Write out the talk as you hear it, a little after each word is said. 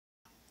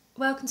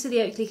Welcome to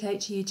the Oakley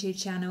Coach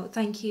YouTube channel.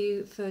 Thank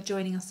you for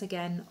joining us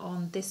again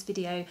on this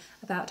video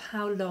about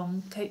how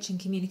long coaching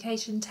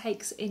communication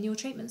takes in your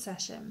treatment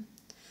session.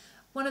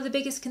 One of the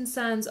biggest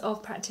concerns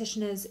of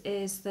practitioners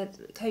is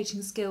that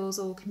coaching skills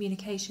or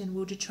communication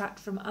will detract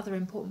from other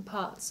important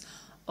parts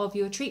of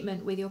your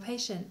treatment with your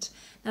patient.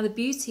 Now, the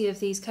beauty of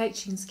these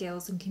coaching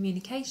skills and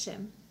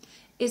communication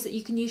is that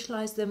you can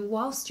utilise them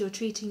whilst you're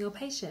treating your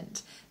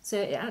patient,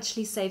 so it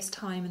actually saves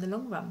time in the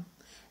long run.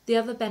 The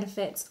other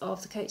benefits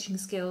of the coaching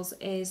skills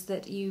is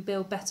that you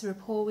build better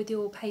rapport with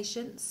your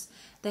patients,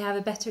 they have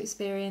a better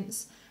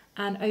experience,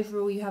 and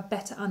overall you have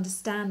better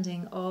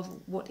understanding of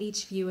what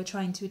each of you are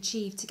trying to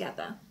achieve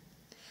together.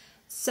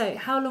 So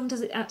how long does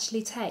it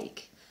actually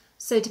take?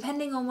 So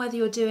depending on whether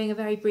you're doing a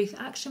very brief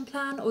action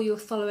plan or you're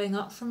following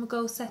up from a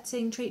goal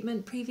setting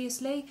treatment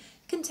previously,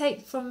 it can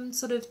take from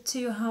sort of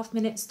 2.5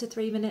 minutes to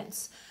 3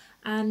 minutes,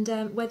 and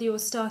whether you're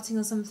starting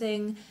on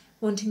something,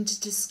 wanting to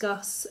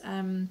discuss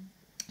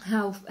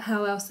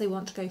how else they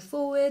want to go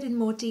forward in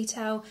more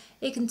detail,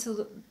 it can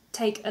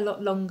take a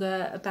lot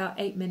longer, about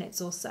 8 minutes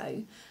or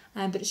so,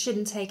 but it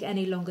shouldn't take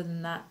any longer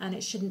than that, and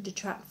it shouldn't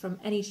detract from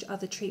any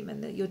other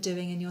treatment that you're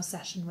doing in your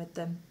session with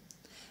them.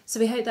 So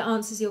we hope that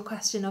answers your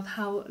question of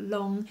how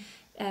long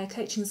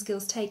coaching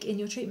skills take in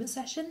your treatment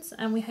sessions,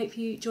 and we hope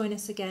you join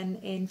us again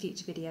in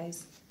future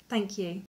videos. Thank you.